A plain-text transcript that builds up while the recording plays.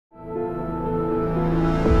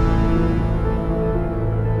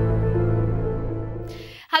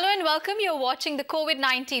welcome. You're watching the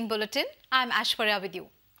COVID-19 Bulletin. I'm Ashwarya with you.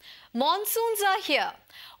 Monsoons are here.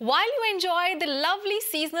 While you enjoy the lovely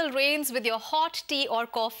seasonal rains with your hot tea or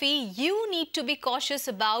coffee, you need to be cautious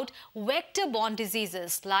about vector-borne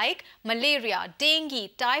diseases like malaria,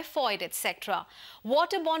 dengue, typhoid, etc.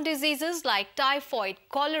 Water-borne diseases like typhoid,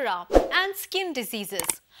 cholera and skin diseases.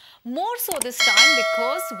 More so this time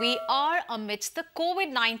because we are amidst the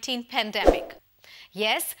COVID-19 pandemic.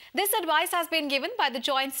 Yes, this advice has been given by the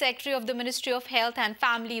Joint Secretary of the Ministry of Health and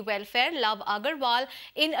Family Welfare, Love Agarwal,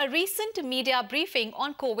 in a recent media briefing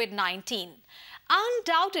on COVID-19.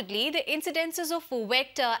 Undoubtedly, the incidences of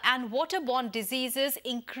vector and waterborne diseases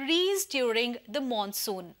increase during the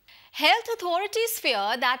monsoon. Health authorities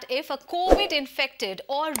fear that if a COVID-infected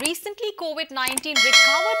or recently COVID-19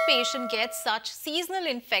 recovered patient gets such seasonal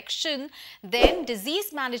infection, then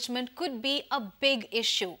disease management could be a big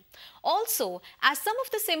issue. Also, as some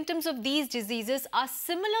of the symptoms of these diseases are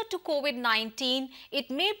similar to COVID-19, it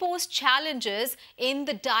may pose challenges in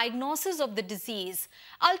the diagnosis of the disease,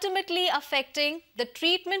 ultimately affecting the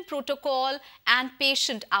treatment protocol and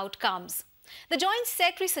patient outcomes. The Joint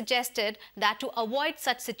Secretary suggested that to avoid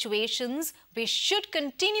such situations, we should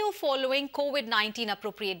continue following COVID-19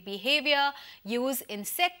 appropriate behavior, use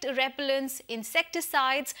insect repellents,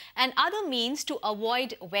 insecticides and other means to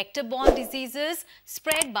avoid vector-borne diseases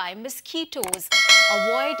spread by mosquitoes,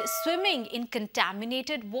 avoid swimming in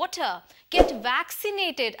contaminated water, get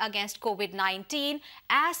vaccinated against COVID-19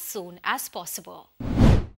 as soon as possible.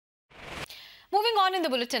 Moving on in the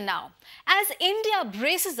bulletin now. As India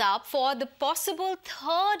braces up for the possible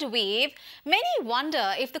third wave, many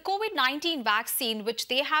wonder if the COVID-19 vaccine which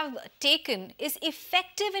they have taken is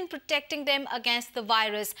effective in protecting them against the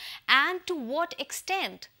virus and to what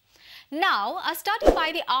extent. Now, a study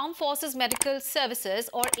by the Armed Forces Medical Services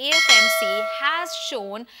or AFMC has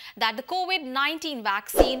shown that the COVID-19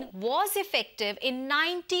 vaccine was effective in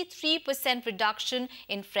 93% reduction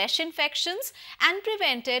in fresh infections and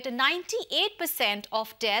prevented 98%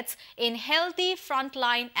 of deaths in healthy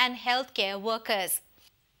frontline and healthcare workers.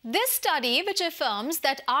 This study, which affirms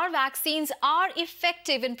that our vaccines are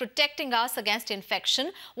effective in protecting us against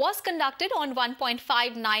infection, was conducted on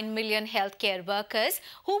 1.59 million healthcare workers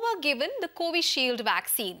who were given the Covishield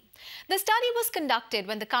vaccine. The study was conducted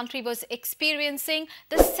when the country was experiencing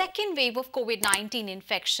the second wave of COVID-19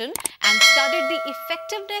 infection and studied the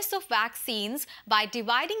effectiveness of vaccines by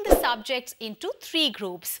dividing the subjects into three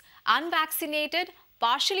groups: unvaccinated,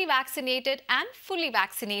 partially vaccinated and fully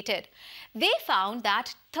vaccinated. They found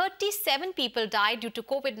that 37 people died due to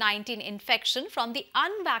COVID-19 infection from the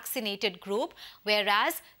unvaccinated group,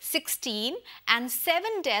 whereas 16 and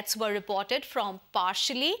 7 deaths were reported from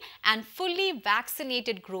partially and fully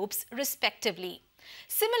vaccinated groups respectively.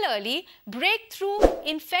 Similarly, breakthrough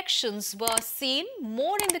infections were seen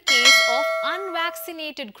more in the case of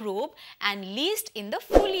unvaccinated group and least in the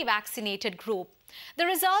fully vaccinated group. The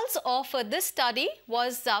results of this study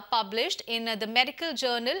was published in the medical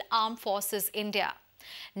journal Armed Forces India.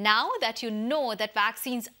 Now that you know that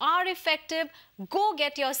vaccines are effective, go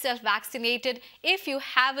get yourself vaccinated if you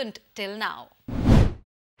haven't till now.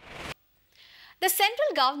 The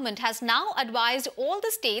central government has now advised all the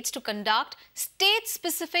states to conduct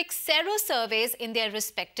state-specific serosurveys in their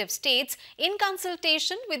respective states in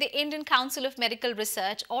consultation with the Indian Council of Medical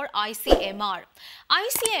Research or ICMR.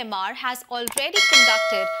 ICMR has already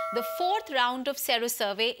conducted the fourth round of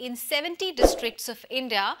serosurvey in 70 districts of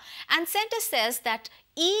India, and Centre says that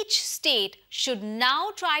each state should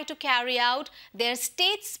now try to carry out their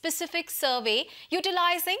state-specific survey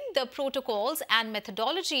utilizing the protocols and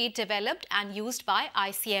methodology developed and used by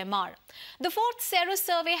ICMR. The fourth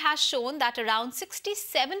serosurvey has shown that around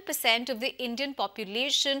 67% of the Indian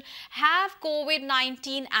population have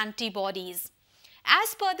COVID-19 antibodies.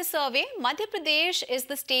 As per the survey, Madhya Pradesh is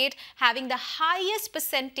the state having the highest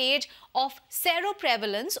percentage of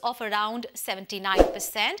seroprevalence of around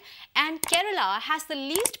 79% and Kerala has the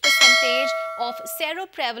least percentage of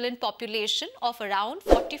seroprevalent population of around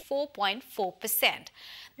 44.4%.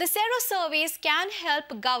 The serosurveys can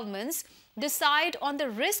help governments decide on the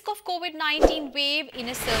risk of COVID-19 wave in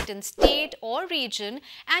a certain state or region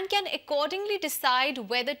and can accordingly decide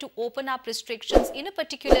whether to open up restrictions in a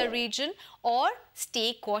particular region or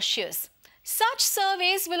stay cautious. Such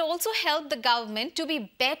surveys will also help the government to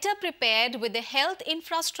be better prepared with the health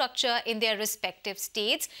infrastructure in their respective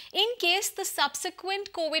states in case the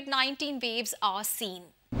subsequent COVID-19 waves are seen.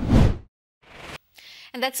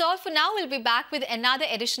 And that's all for now. We'll be back with another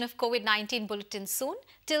edition of COVID-19 Bulletin soon.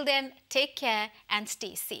 Till then, take care and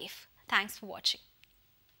stay safe. Thanks for watching.